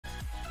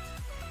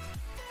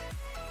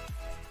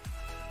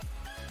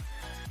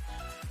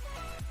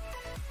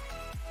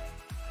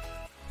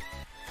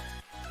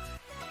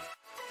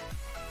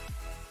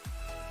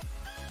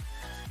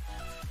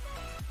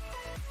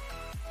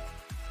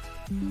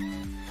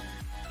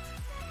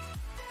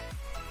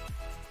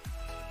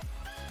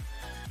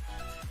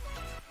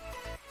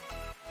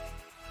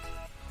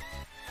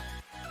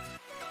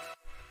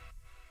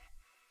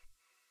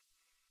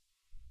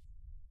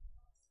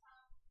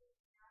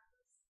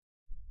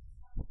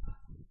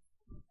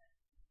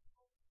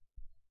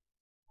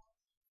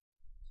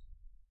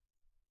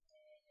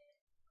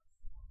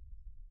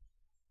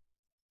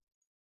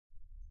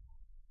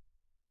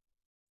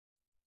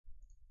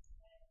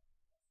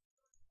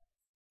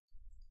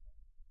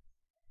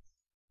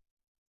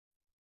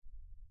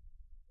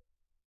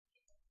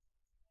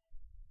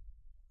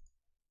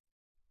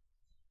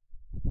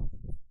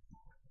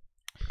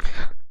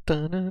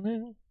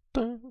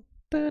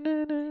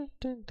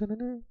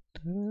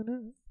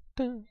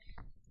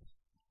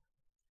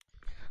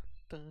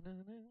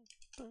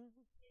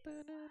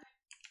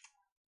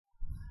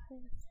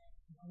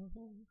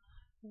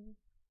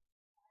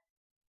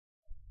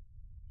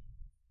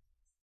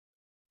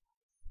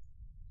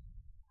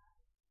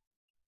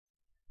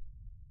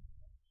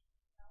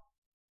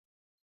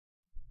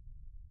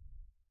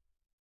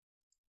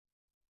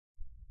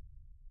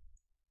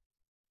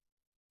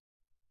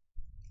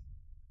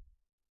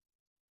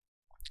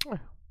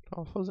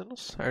Tava fazendo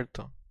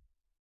certo.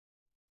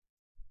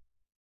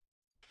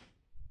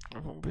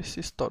 Vamos ver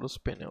se estoura os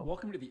pneus.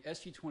 Welcome to the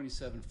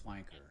SU-27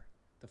 Flanker.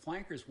 The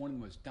Flanker is one of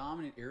the most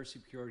dominant air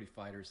superiority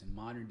fighters in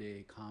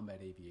modern-day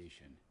combat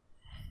aviation.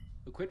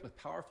 Equipped with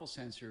powerful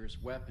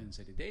sensors, weapons,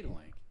 and a data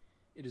link,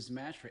 it is a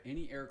match for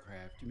any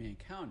aircraft you may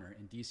encounter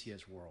in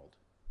DCS world.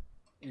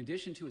 In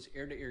addition to its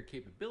air-to-air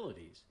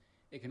capabilities,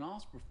 it can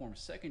also perform a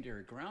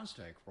secondary ground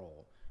strike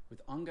role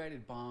with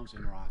unguided bombs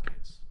and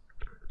rockets.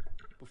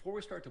 Before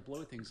we start to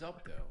blow things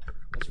up, though,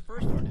 let's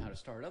first learn how to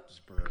start up this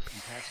bird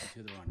and taxi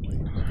to the runway.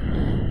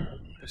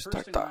 The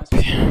first and last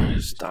step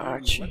is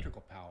turning the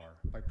electrical power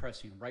by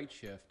pressing right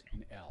shift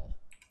and L.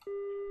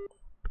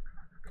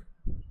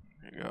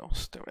 Legal,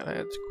 sistema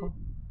elétrico.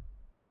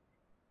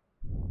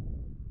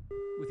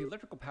 With the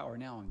electrical power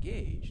now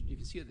engaged, you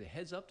can see that the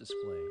heads-up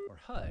display, or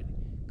HUD,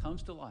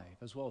 comes to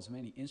life, as well as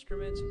many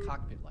instruments and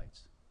cockpit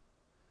lights.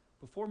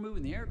 Before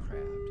moving the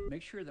aircraft,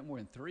 make sure that more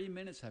than 3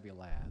 minutes have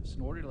elapsed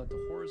in order to let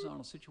the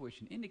horizontal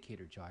situation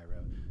indicator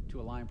gyro to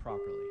align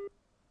properly.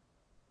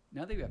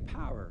 Now that you have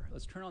power,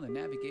 let's turn on the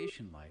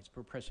navigation lights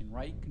by pressing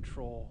right,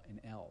 control, and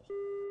L.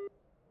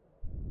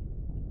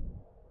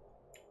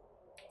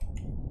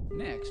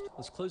 Next,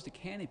 let's close the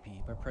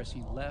canopy by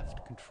pressing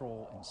left,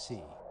 control, and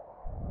C.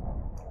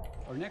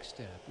 Our next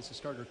step is to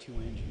start our two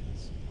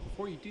engines.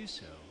 Before you do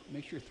so,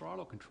 make sure your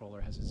throttle controller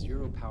has a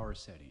 0 power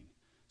setting.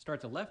 Start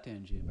the left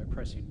engine by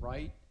pressing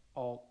right,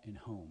 Alt, and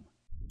Home.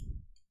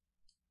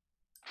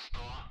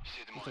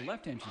 With the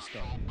left engine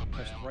started,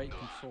 press right,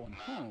 Control, and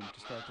Home to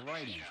start the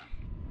right engine.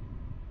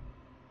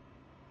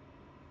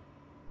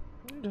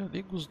 Já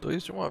ligo os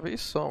dois de uma vez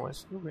só,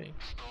 mas tudo bem.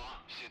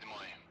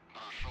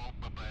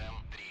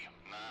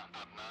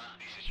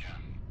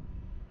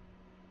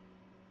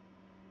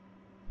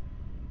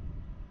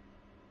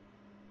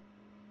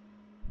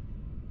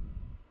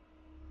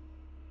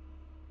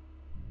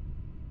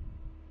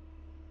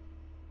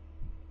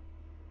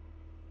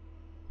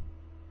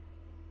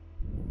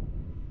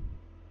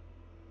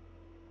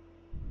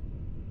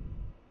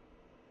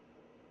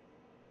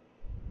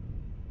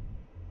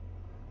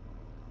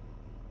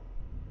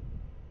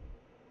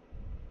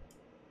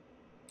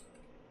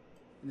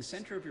 In the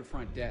center of your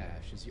front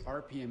dash is the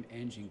RPM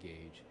engine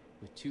gauge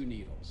with 2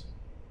 needles.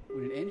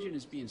 When an engine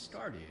is being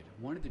started,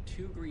 one of the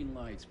 2 green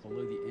lights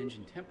below the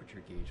engine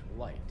temperature gauge will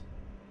light.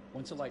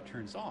 Once the light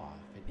turns off,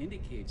 it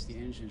indicates the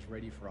engine is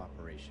ready for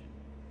operation.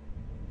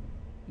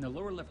 In the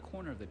lower left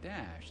corner of the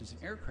dash is an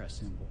aircraft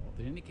symbol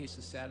that indicates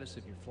the status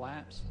of your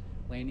flaps,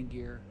 landing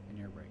gear, and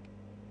air brake.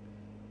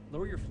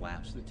 Lower your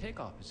flaps to the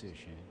takeoff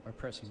position by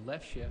pressing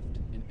left shift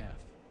and F.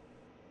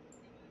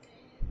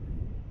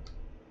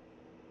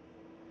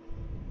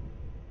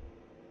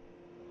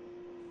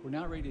 We're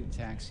now ready to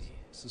taxi,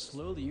 so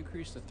slowly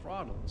increase the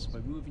throttles by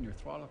moving your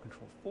throttle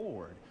control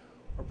forward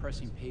or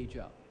pressing page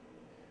up.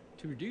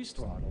 To reduce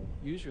throttle,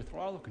 use your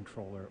throttle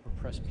controller or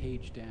press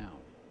page down.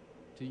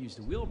 To use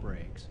the wheel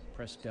brakes,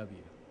 press W.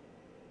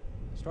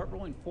 Start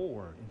rolling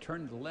forward and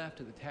turn to the left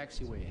of the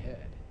taxiway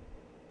ahead.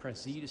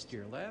 Press Z to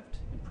steer left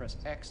and press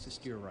X to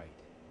steer right.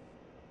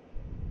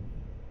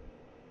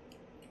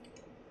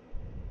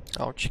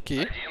 Alt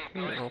Q.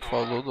 Não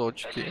falou do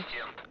Alt Q.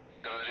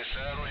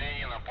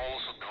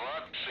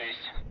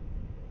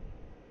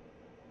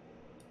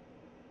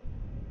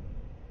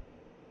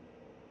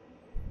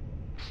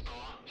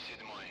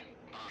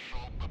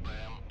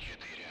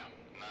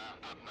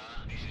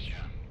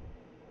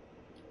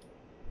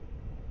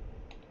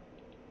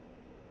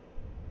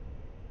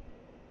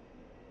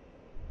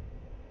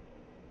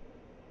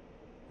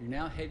 You're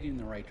now heading in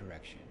the right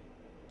direction.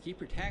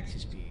 Keep your taxi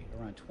speed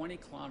around 20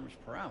 kilometers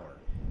per hour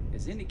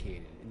as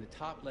indicated in the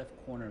top left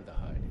corner of the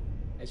HUD.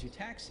 As you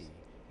taxi,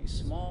 use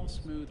small,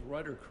 smooth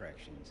rudder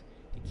corrections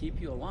to keep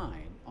you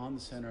aligned on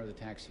the center of the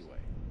taxiway.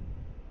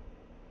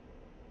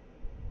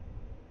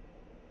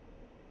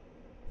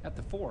 At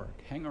the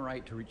fork, hang a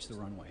right to reach the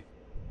runway.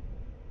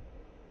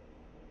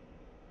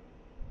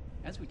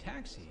 As we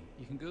taxi,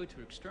 you can go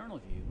to external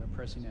view by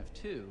pressing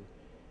F2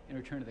 and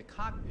return to the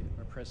cockpit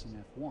by pressing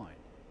F1.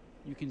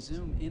 You can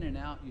zoom in and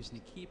out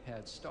using the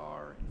keypad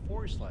star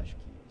and /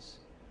 keys.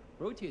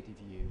 Rotate the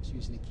views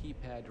using the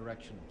keypad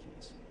directional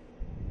keys.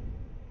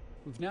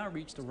 We've now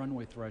reached the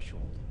runway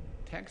threshold.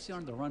 Taxi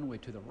onto the runway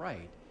to the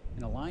right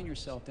and align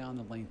yourself down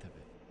the length of it.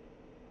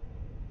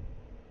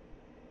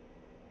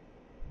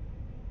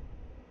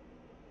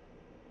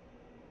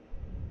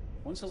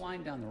 Once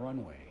aligned down the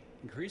runway,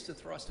 increase the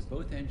thrust of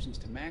both engines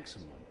to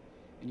maximum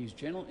and use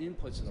gentle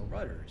inputs of the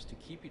rudders to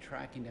keep you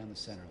tracking down the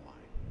center line.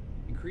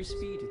 Increase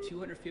speed to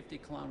 250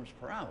 kilometers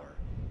per hour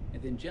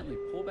and then gently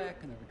pull back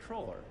on the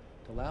controller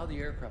to allow the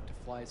aircraft to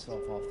fly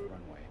itself off the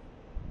runway.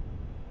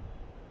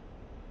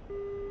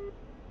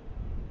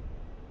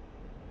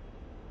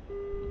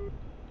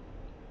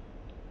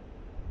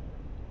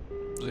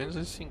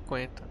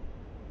 250.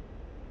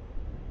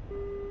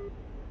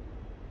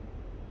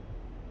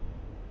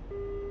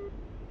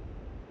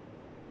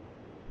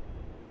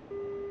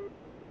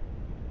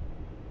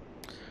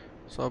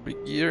 Sobe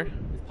gear.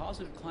 With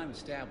positive climb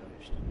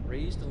established,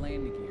 raise the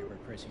landing gear by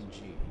pressing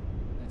G.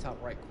 In the top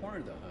right corner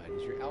of the HUD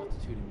is your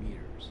altitude in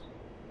meters.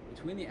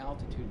 Between the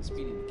altitude and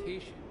speed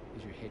indication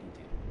is your heading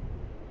table.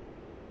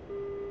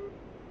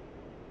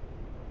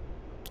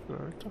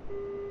 Certo.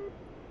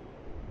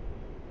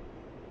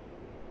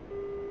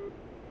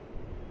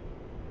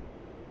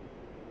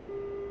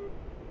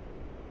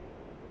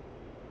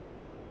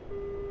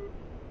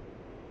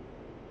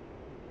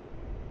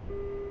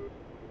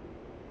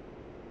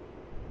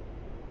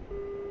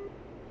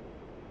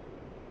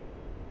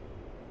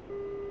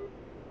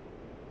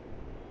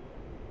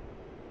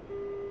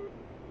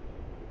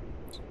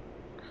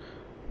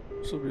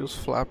 Subir os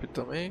flap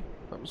também.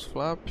 Vamos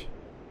flap.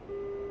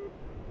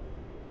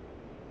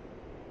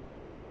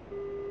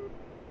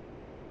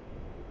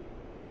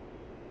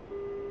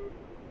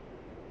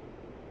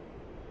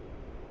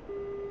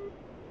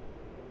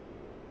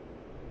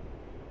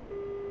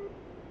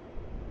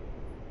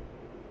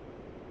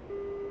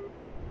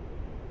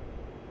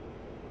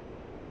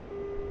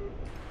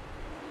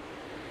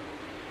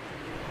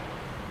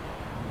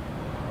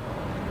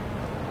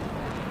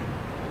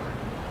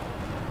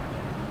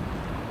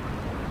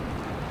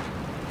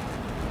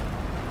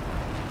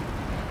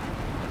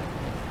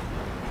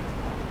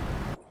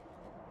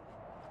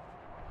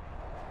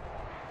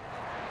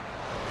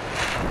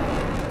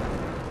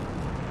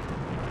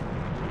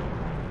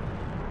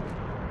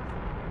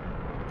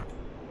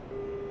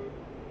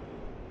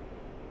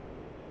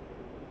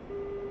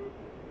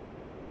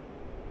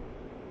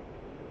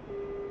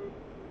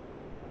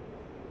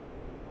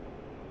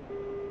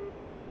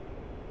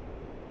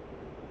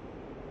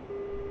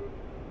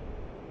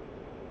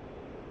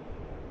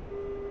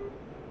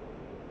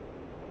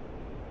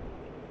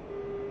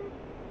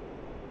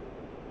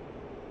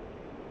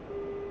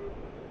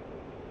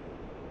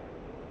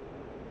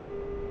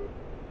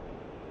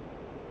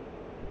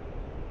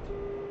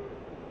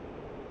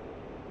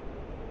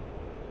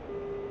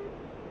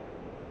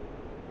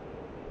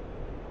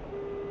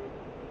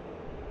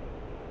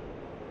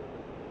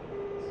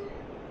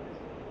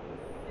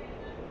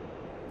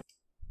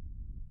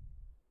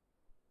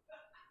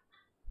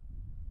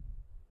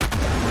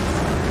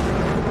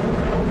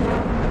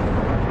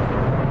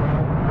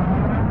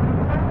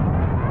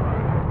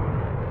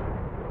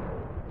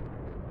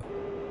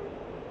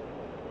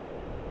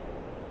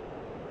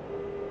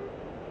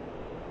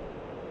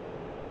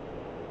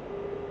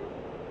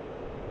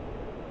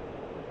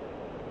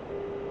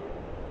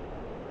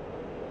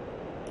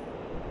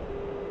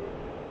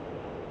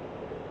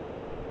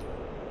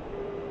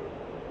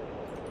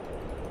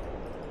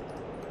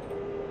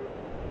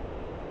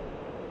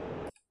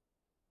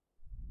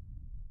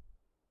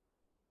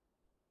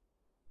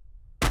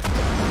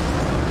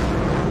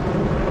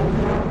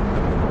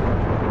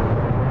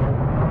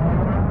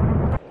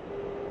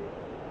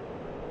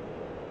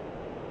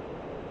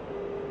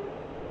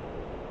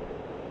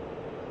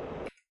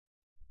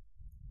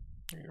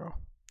 Legal.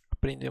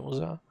 Aprendemos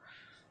a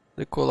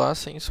decolar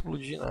sem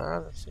explodir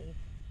nada, assim.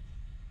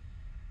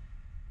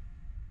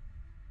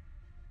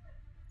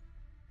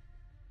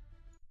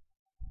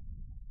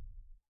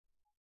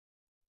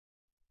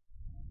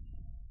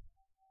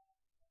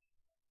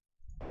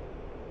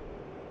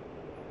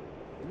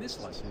 In this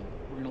lesson,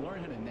 we're going to learn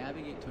how to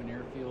navigate to an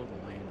airfield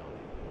and land on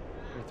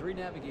it. There are 3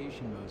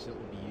 navigation modes that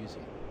we'll be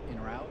using: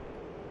 en route,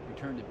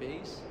 return to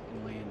base,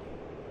 and landing.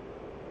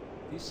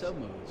 These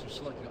sub-modes are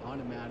selected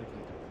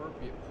automatically at the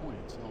appropriate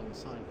points along the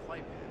assigned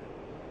flight path,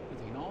 but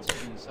they can also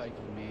be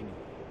cycled manually.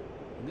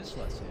 In this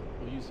lesson,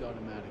 we'll use the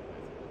automatic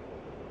method.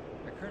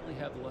 I currently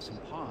have the lesson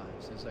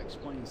paused as I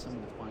explain some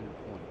of the finer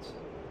points.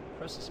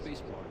 Press the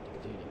spacebar to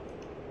continue.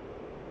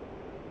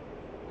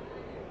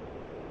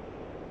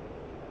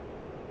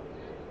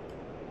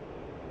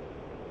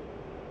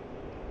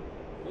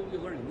 What we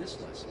learn in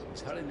this lesson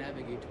is how to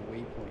navigate to a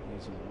waypoint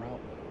using the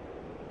route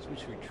mode,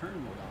 switch to return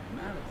mode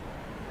automatically,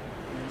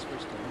 and then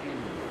switch to landing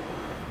mode.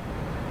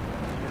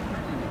 You're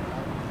currently setting of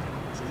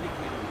altitude is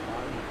indicated on the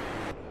bottom of the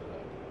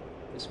hood.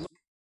 This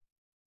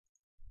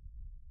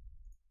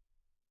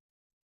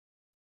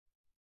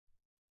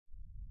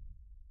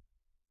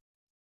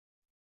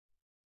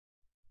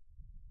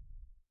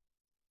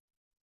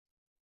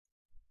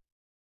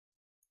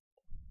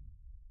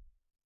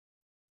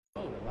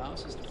mode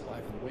allows us to fly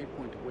from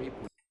waypoint to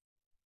waypoint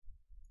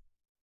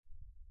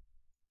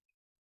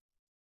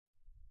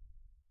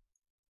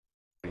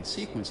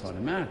sequence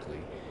automatically,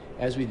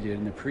 as we did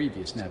in the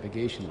previous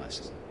navigation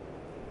lesson.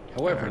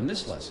 However, in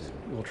this lesson,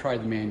 we will try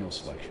the manual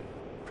selection.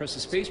 Press the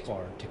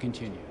spacebar to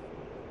continue.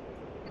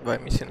 Vai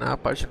me ensinar a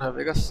parte de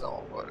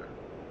navegação agora.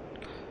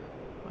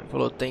 Ele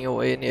falou tem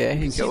o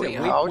ENR, que é o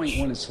in-route.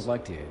 Waypoint 1 is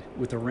selected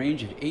with a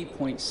range of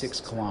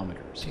 8.6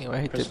 kilometers. Tem o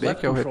RTB,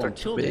 que é o return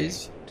to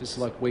base. To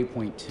select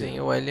waypoint 2. Tem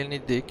o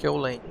LND, que é o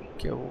landing,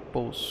 que é o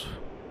pouso.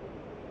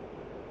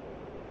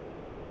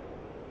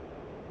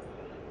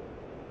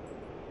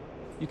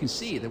 You can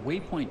see that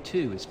waypoint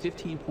 2 is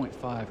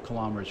 15.5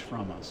 kilometers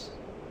from us.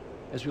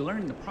 As we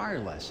learned in the prior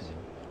lesson,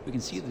 we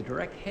can see the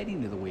direct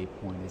heading to the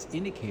waypoint is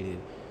indicated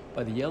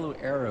by the yellow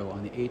arrow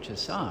on the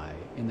HSI,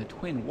 and the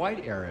twin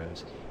white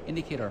arrows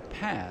indicate our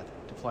path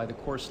to fly the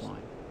course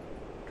line.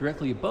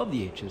 Directly above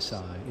the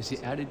HSI is the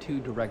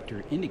Attitude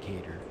Director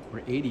Indicator,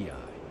 or ADI.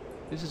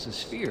 This is a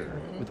sphere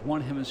with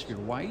one hemisphere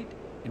white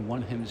and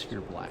one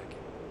hemisphere black.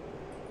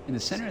 In the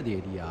center of the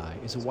ADI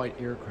is a white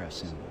aircraft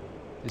symbol.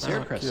 This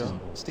aircraft symbol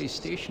stays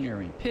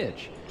stationary in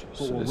pitch,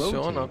 but will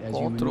rotate as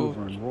you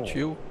maneuver and roll.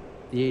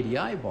 The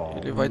ADI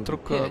ball will move in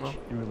pitch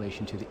in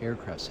relation to the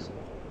aircraft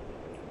symbol.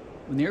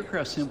 When the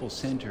aircraft symbol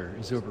center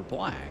is over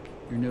black,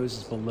 your nose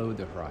is below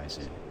the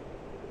horizon.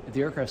 If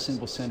the aircraft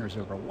symbol center is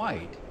over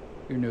white,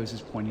 your nose is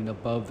pointing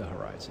above the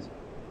horizon.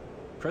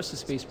 Press the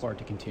spacebar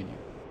to continue.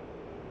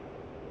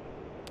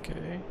 Ok.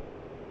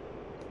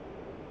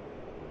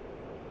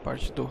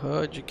 Parte do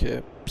HUD, que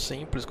é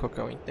simples,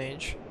 qualquer um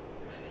entende.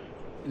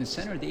 In the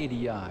center of the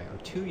ADI are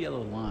two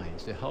yellow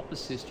lines to help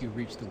assist you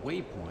reach the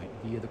waypoint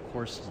via the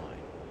course line.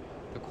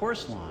 The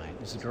course line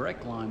is a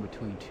direct line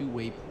between two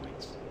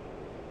waypoints.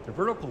 The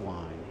vertical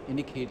line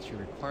indicates your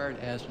required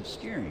azimuth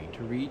steering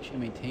to reach and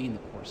maintain the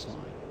course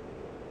line.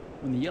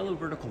 When the yellow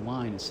vertical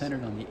line is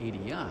centered on the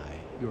ADI,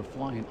 you are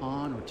flying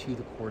on or to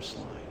the course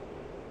line.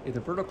 If the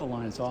vertical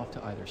line is off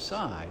to either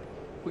side,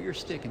 put your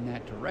stick in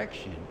that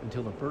direction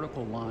until the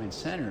vertical line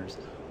centers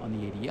on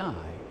the ADI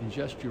and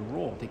adjust your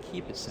roll to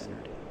keep it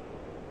centered.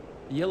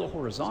 The yellow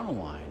horizontal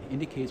line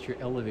indicates your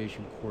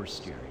elevation course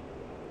steering.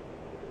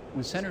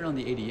 When centered on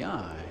the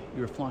ADI,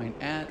 you are flying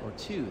at or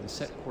to the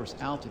set course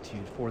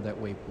altitude for that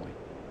waypoint.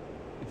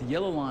 If the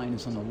yellow line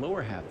is on the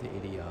lower half of the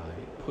ADI,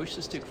 push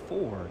the stick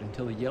forward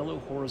until the yellow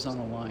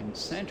horizontal line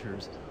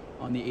centers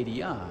on the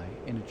ADI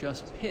and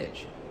adjust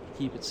pitch to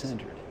keep it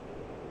centered.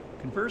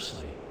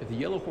 Conversely, if the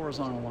yellow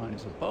horizontal line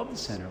is above the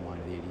center line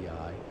of the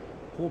ADI,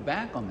 pull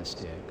back on the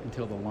stick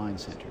until the line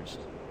centers.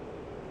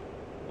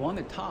 Along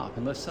the top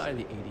and left side of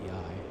the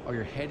ADI are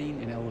your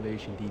heading and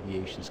elevation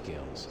deviation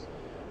scales.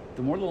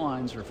 The more the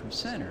lines are from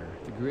center,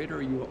 the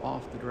greater you are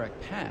off the direct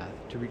path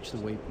to reach the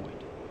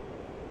waypoint.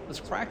 Let's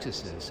practice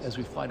this as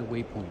we fly to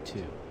waypoint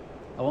 2.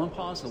 I will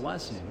unpause the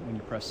lesson when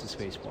you press the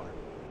spacebar.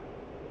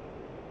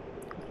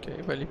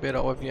 Ok, vai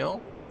liberar o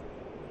avião.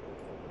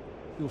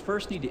 You will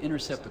first need to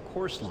intercept the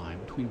course line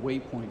between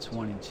waypoints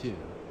 1 and 2.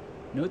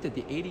 Note that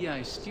the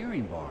ADI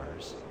steering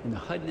bars and the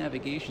HUD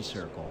navigation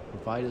circle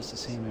provide us the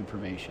same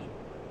information.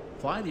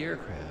 Fly the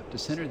aircraft to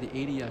center the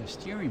ADI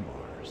steering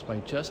bars by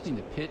adjusting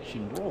the pitch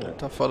and roll. Ele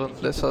está falando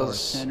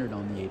dessas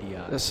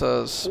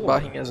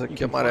barrinhas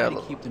aqui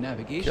amarelas, que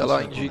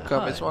ela indica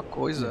a mesma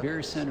coisa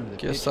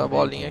que essa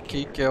bolinha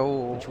aqui, que é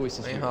o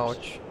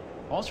en-route.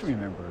 Also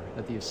remember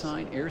that the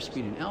assigned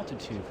airspeed and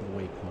altitude for the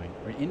waypoint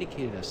are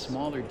indicated as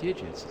smaller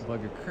digits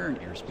above your current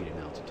airspeed and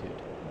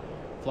altitude.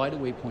 Fly to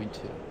waypoint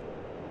 2.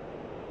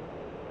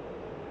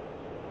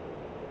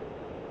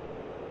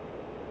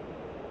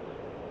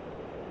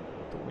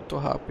 Muito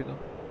rápido.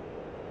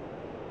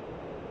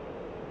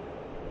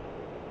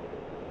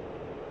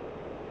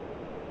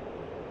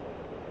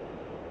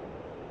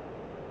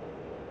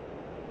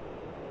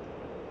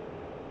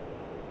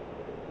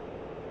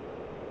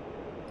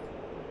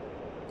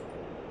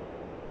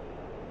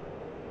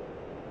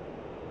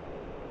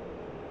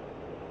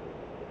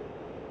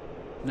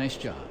 Nice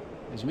job.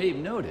 As you may have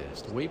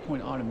noticed, the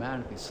waypoint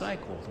automatically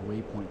cycles to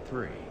waypoint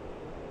 3.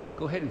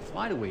 Go ahead and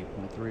fly to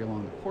waypoint 3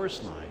 along the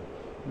course line.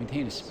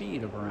 Maintain a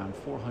speed of around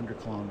 400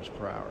 kilometers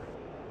per hour.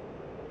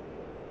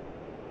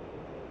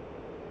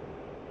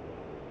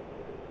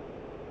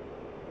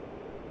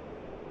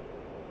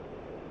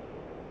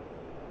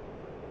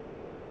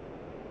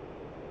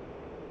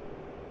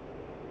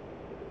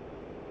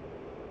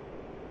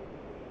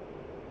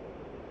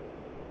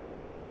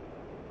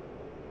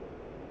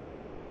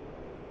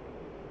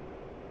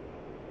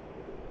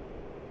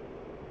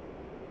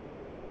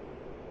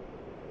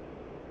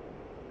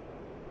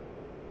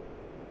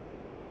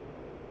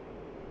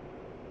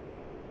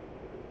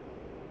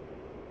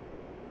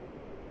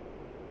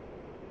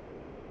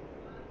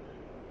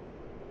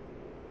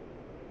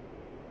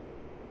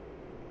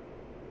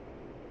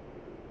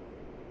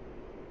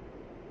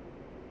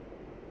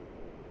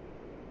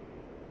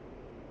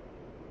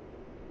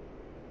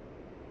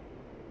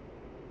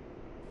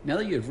 Now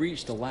that you have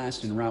reached the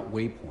last en route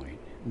waypoint,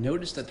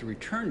 notice that the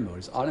return mode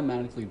has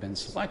automatically been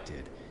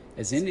selected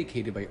as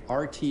indicated by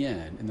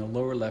RTN in the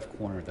lower left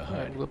corner of the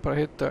HUD.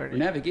 Your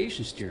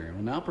navigation steering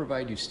will now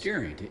provide you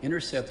steering to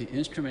intercept the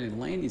instrumented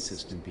landing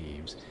system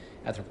beams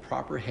at the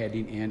proper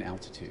heading and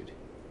altitude.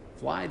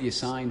 Fly the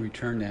assigned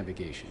return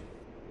navigation.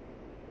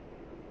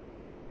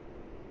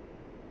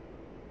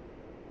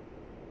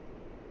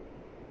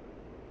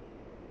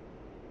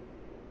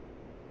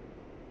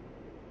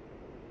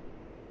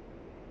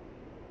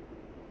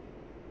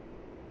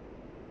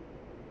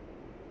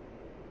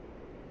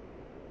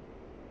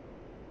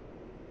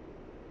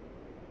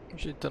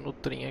 Ajeitando o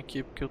trem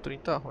aqui porque o trem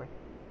tá ruim.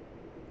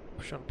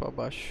 Puxando para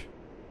baixo.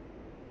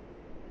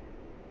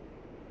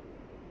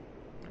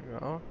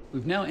 Legal.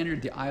 We've now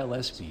entered the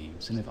ILS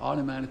beams and have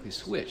automatically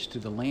switched to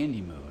the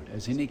landing mode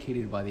as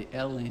indicated by the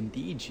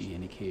LNDG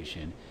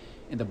indication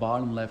in the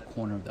bottom left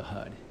corner of the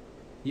HUD.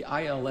 The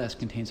ILS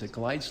contains a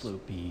glide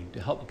slope beam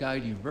to help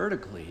guide you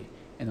vertically,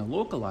 and the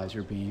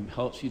localizer beam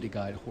helps you to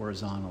guide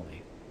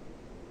horizontally.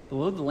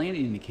 Below the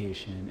landing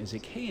indication is a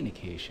K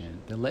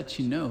indication that lets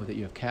you know that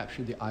you have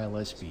captured the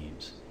ILS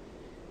beams.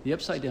 The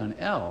upside down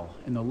L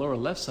in the lower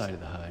left side of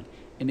the HUD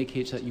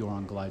indicates that you are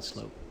on glide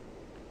slope.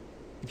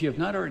 If you have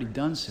not already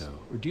done so,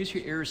 reduce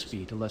your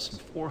airspeed to less than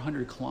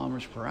 400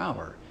 kilometers per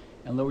hour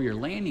and lower your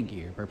landing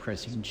gear by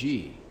pressing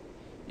G.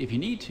 If you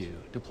need to,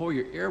 deploy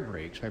your air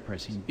brakes by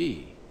pressing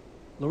B.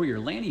 Lower your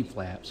landing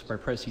flaps by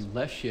pressing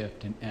left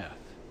shift and F.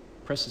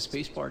 Press the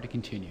spacebar to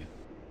continue.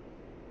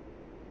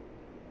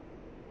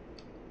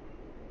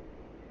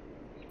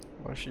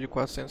 Abaixo de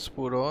 400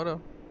 por hora,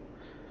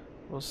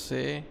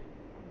 você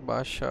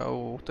baixa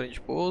o trem de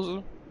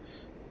pouso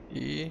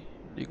e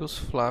liga os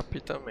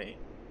flaps também.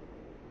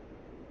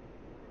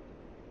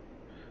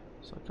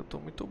 Só que eu tô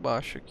muito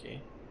baixo aqui.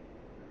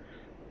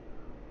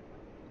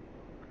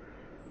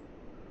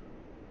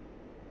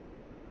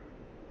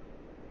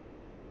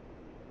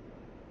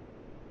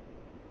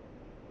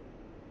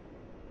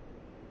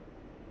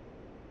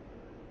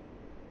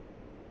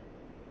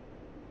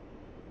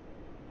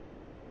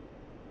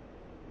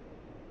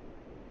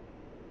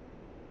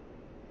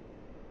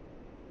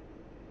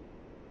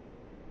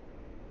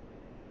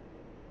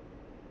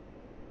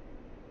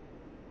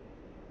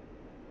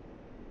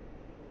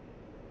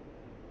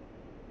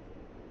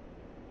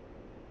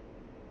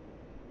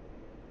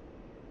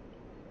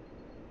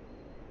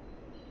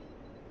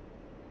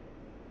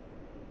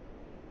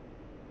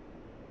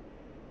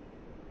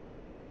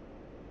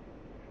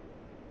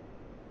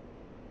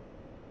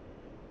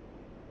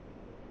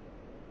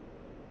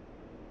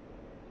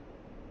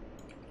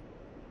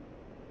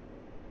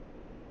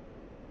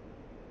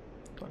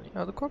 Tô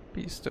alinhado com a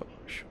pista, eu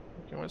acho. Um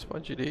pouquinho mais pra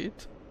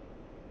direita.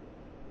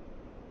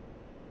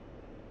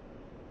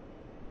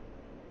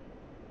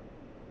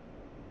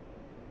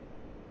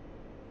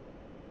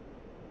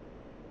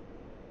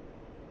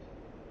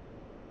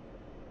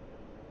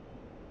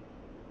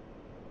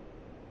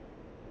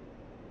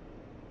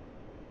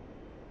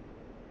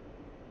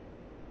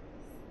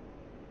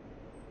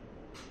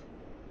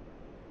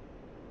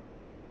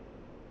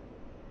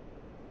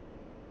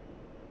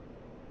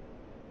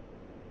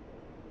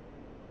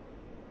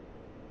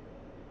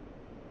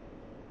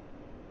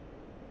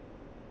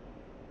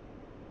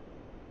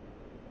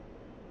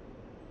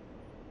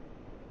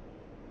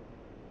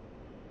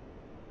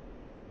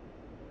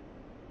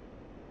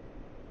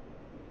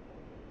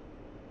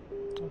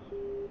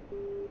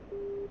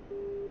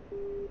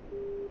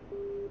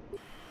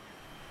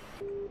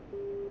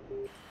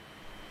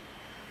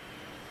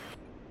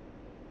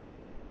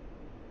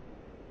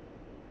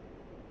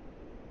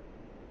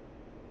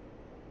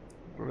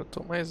 Agora eu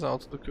tô mais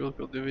alto do que eu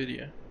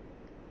deveria.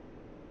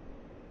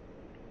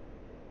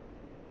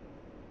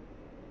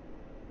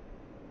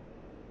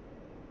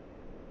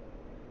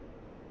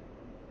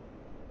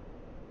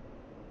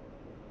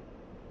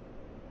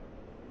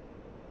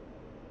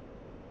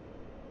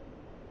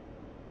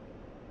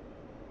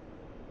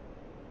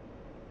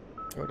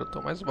 Agora eu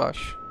tô mais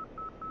baixo.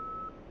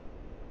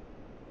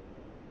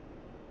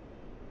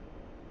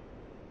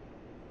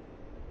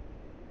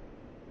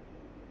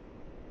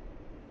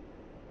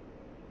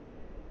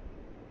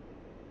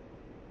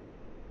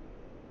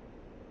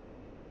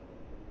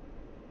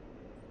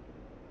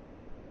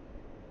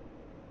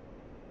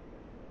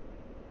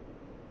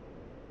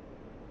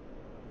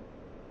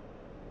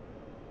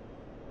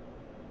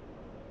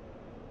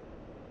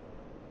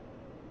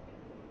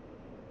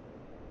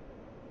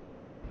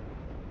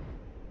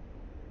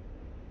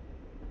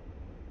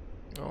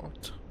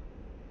 Pronto.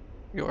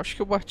 Eu acho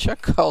que eu bati a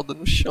cauda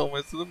no chão,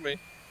 mas tudo bem.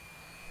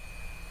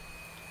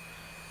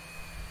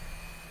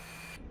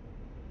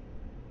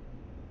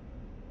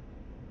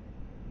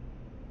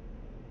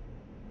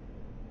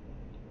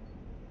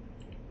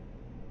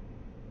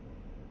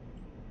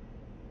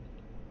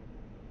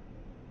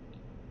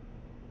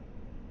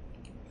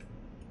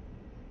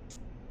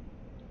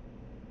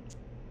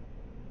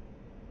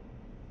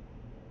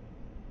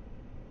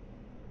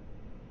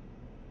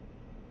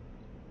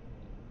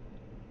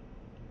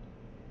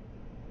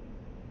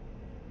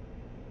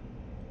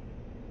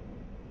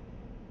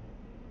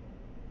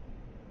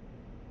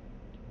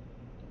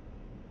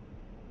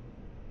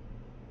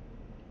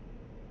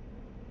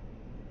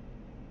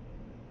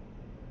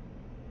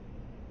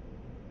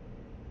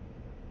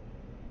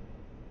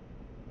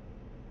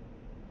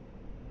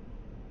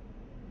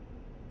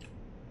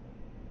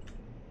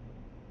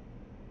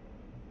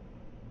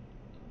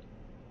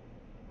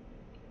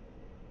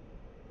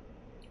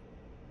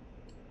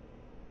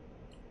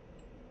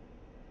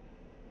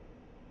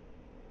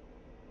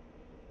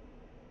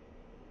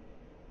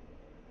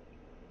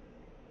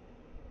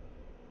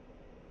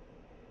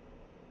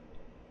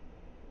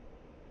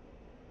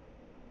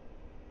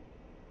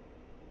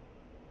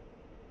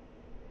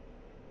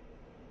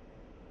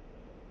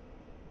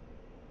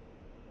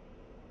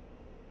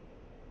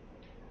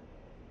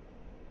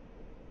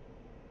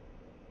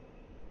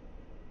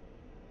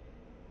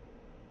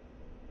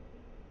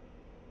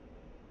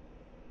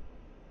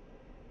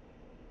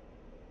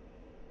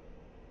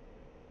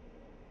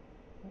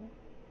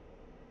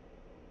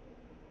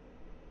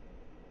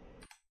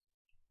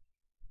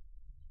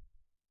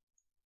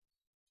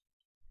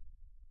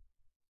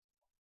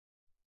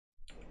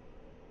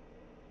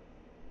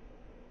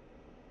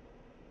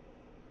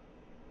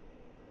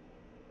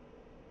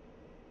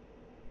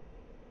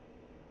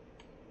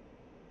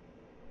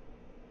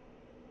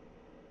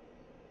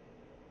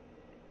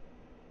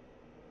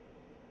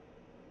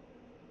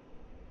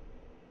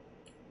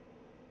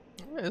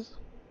 Beleza.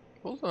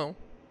 Pousão.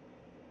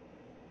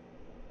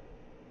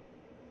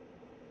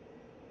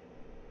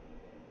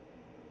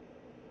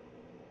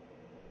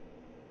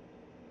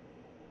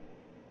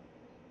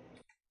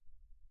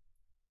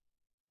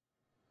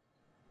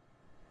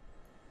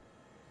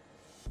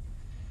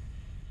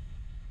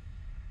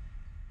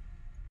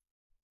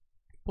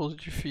 Pouso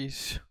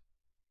difícil.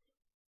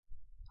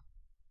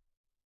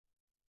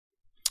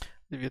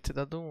 Devia ter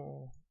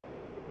dado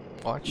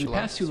watch In the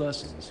lá. past two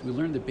lessons, we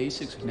learned the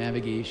basics of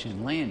navigation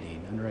and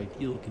landing under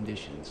ideal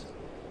conditions.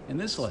 In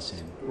this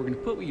lesson, we're going to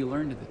put what you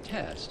learned to the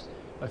test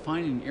by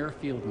finding an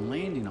airfield and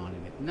landing on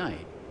it at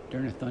night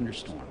during a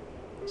thunderstorm.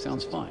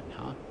 Sounds fun,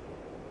 huh?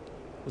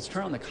 Let's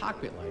turn on the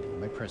cockpit lighting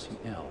by pressing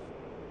L.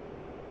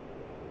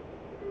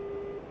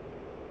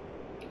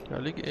 Já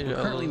liguei We're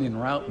já. currently in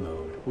route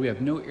mode, but we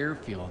have no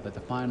airfield at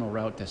the final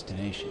route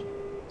destination.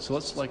 So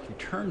let's select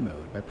return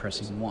mode by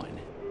pressing 1.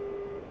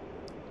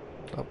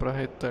 Dá pra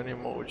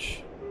return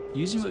mode.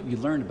 Using what you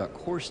learned about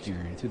course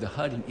steering through the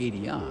HUD and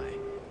ADI,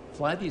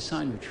 fly the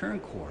assigned return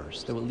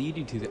course that will lead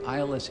you to the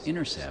ILS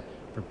intercept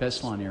for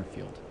Beslan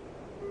Airfield.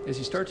 As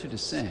you start to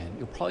descend,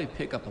 you'll probably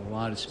pick up a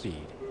lot of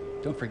speed.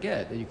 Don't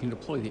forget that you can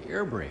deploy the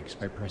air brakes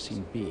by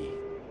pressing B.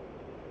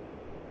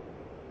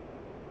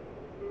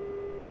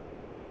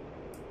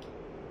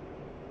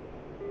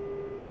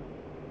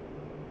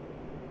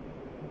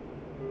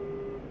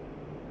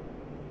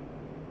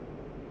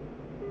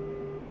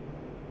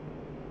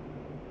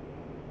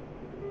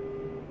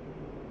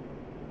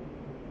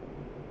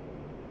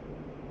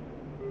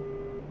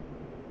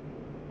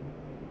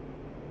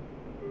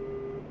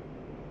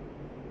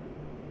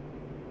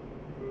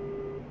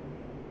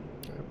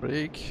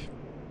 Break.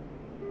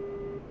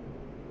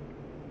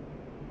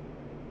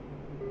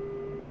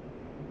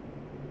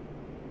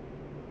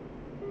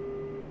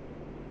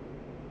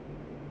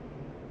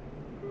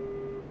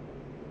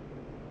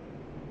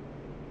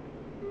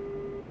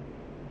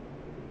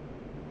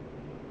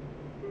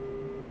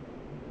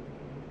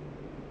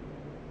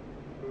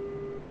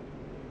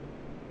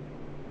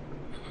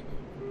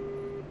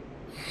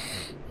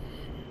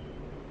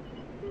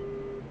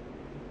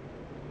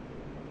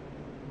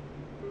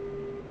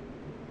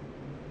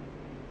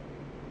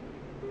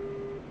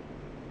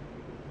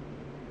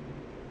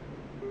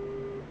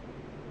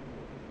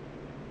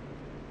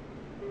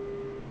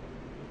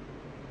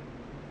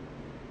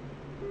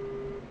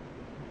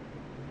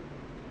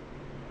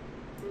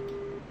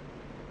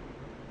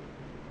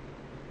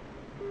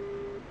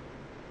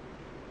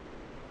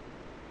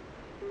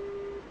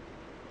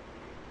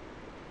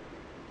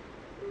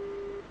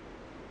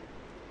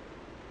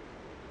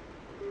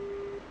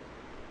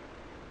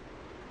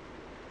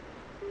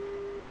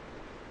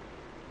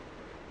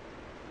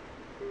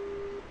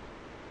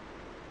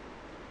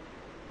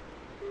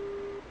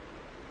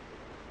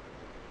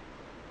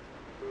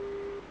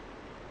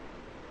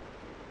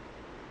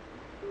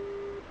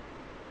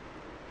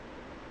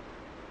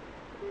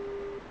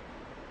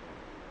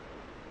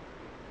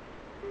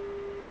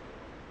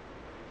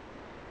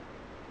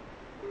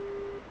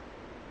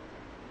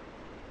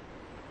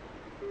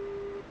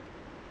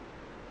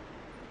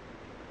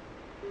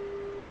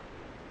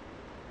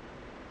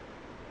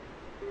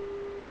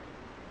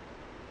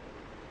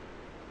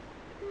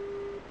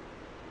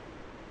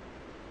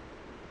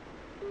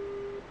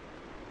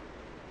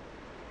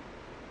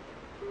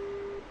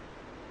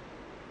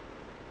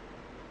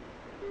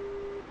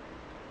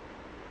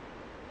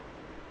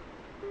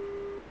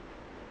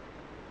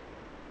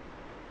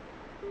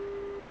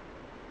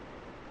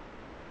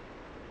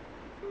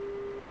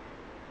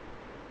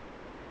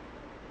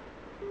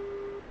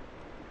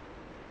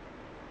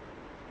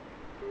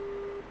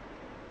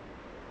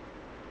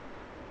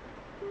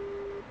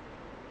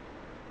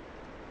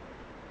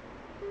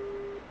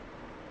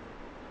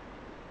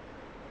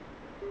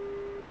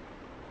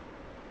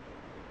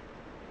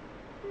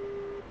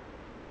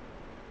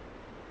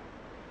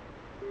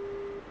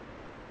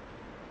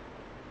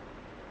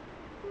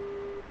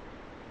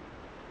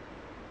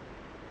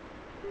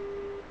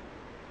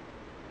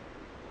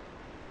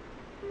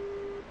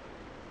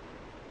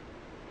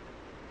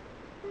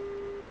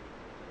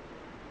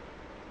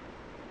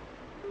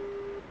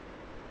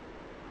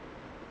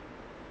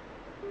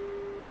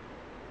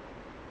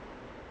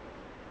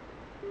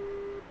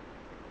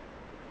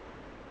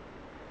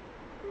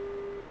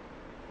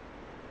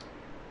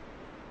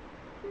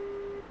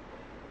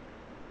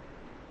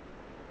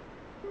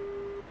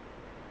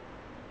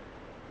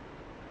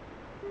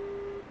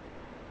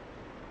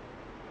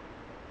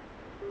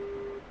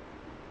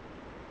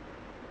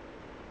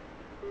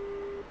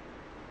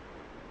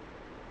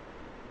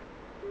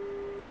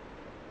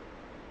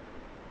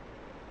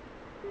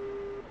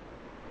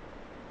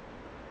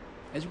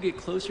 As we get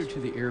closer to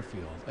the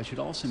airfield, I should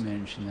also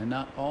mention that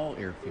not all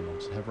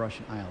airfields have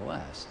Russian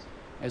ILS,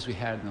 as we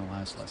had in the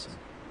last lesson.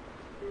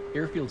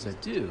 Airfields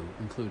that do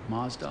include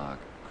Mozdok,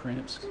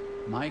 Krimsk,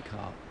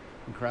 Maikop,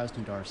 and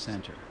Krasnodar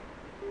Center.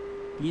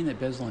 Being that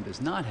Beslan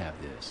does not have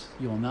this,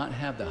 you will not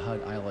have the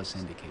HUD ILS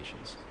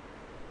indications.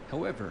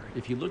 However,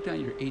 if you look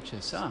down your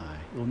HSI,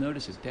 you'll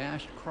notice a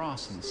dashed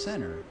cross in the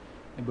center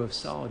in both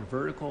solid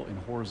vertical and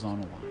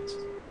horizontal lines.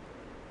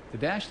 The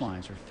dashed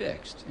lines are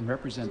fixed and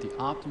represent the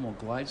optimal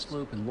glide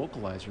slope and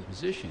localizer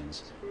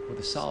positions for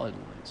the solid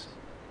lines.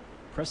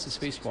 Press the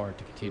spacebar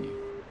to continue.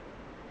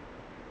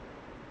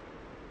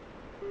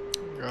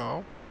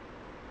 Legal.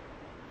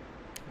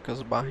 Com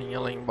as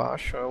barrinhas lá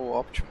embaixo é o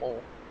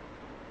optimal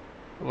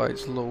glide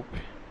slope.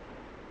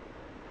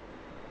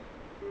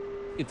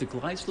 If the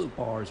glide slope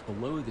bar is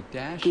below the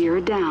dash Gear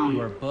line, down.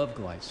 you are above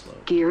glide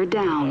slope. Gear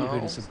down. If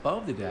it is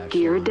above the dash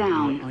Gear line,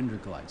 down. you are under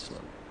glide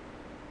slope.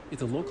 If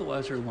the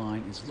localizer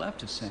line is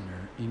left of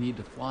center, you need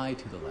to fly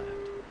to the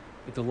left.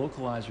 If the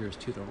localizer is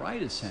to the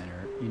right of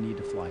center, you need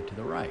to fly to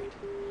the right.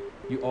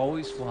 You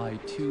always fly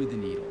to the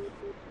needle.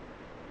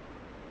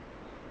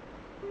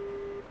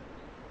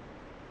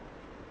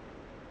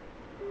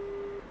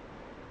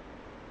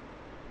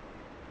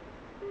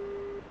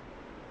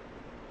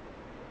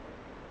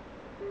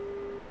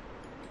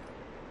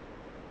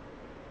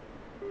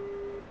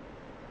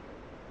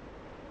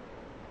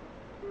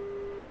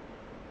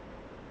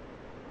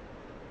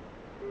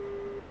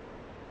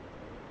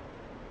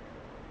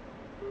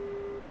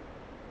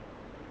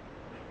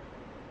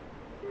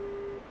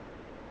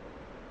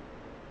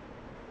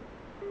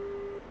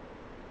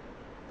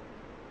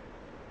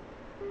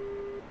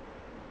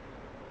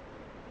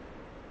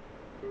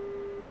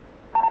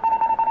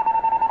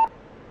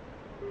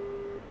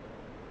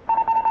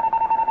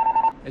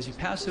 As you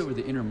pass over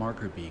the inner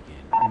marker beacon,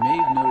 you may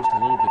have noticed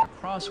a little bit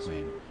of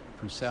crosswind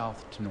from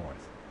south to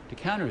north. To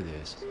counter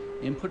this,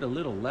 input a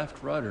little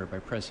left rudder by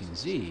pressing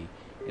Z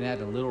and add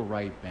a little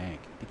right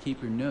bank to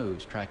keep your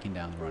nose tracking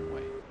down the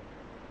runway.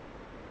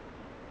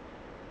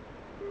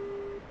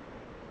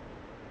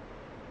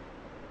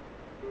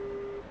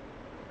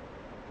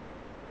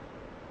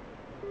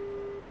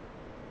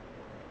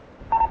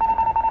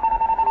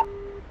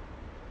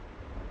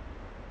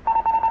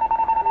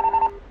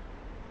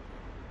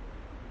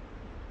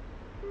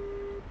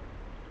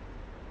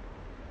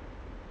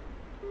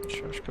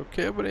 Acho que eu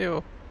quebrei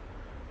o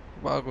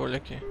bagulho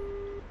aqui.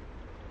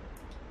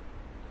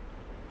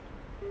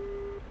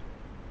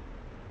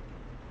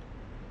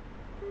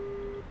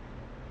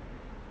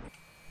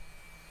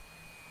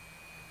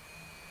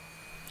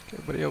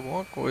 Quebrei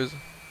alguma coisa.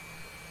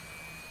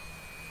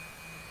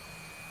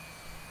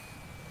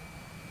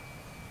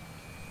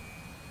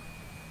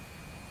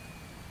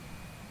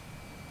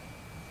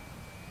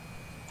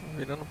 Tô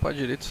virando pra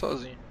direita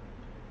sozinho.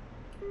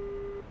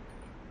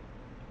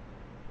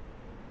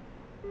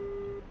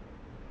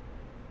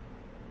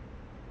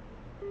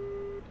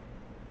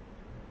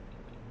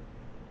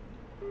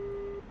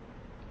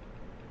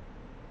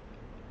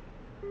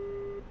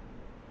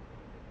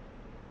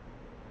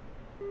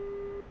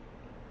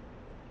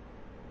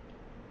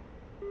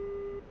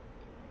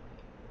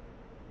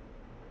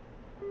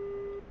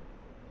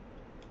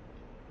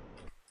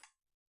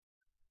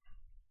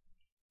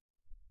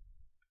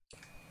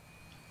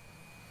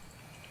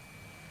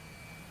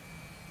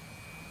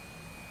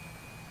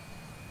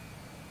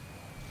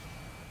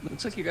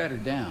 Looks like you got her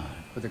down,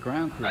 but the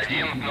ground crew is not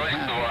going to be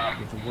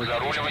happy with the work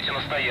you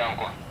just did.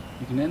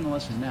 You can end the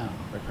lesson now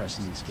by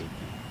pressing the escape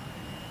key.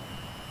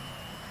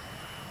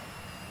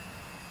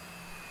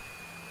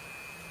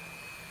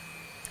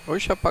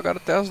 Oxe, apagaram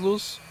até as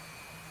luzes.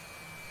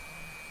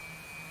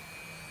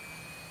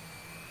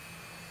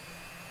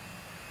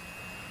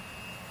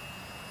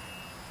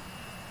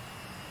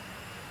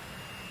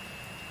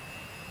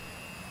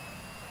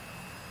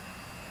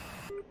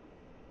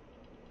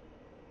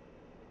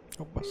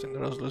 Opa,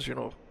 acenderam as luzes de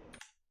novo.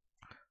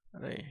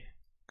 Pera aí,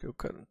 que eu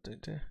quero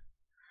entender.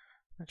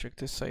 Eu tinha que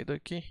ter saído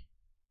aqui.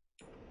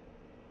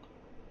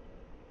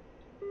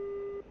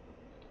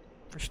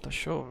 Acho que tá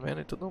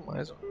chovendo e tudo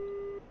mais, ó.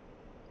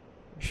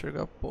 Não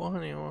enxergar porra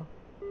nenhuma.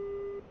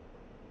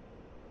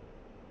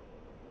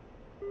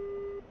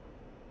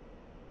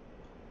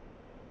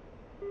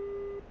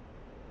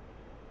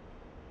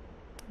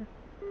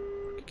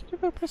 Por que ele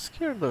vai pra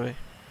esquerda, velho?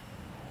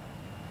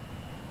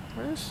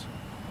 É isso.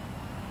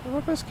 Ele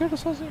vai pra esquerda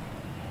sozinho.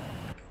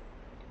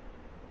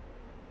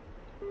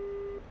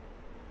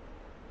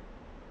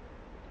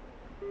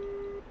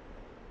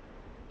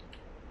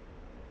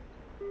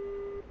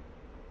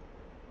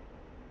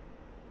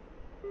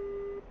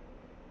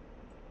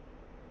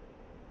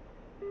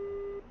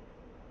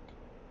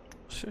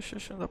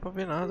 Oxe, não dá pra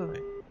ver nada,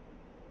 velho.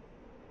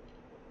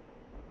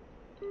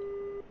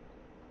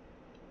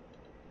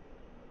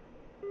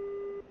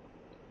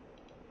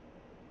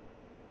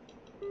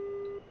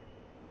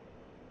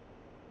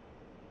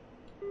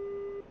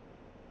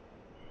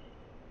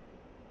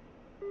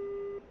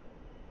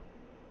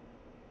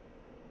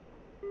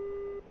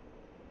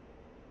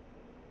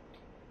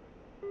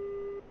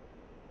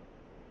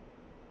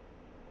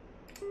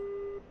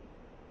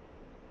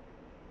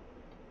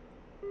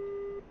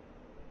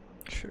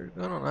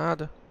 Enxergando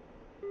nada.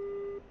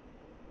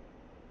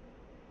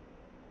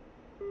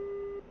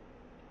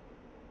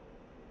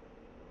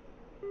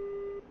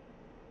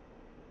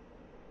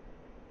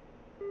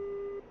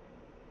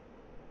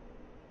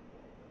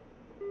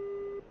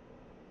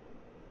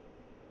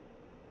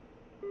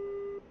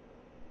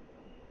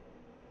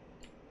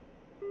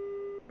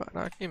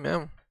 parar aqui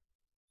mesmo.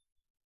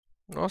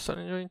 Nossa,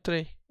 onde eu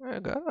entrei? É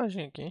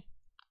garagem aqui.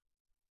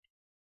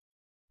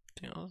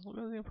 Tem uns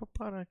lugarzinhos pra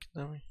parar aqui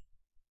também.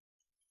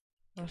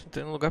 Nossa,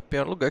 tem um lugar,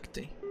 pior lugar que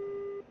tem.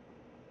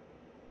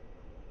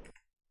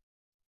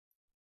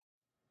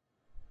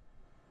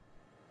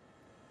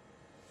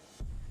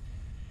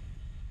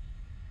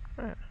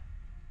 É,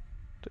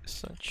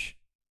 interessante.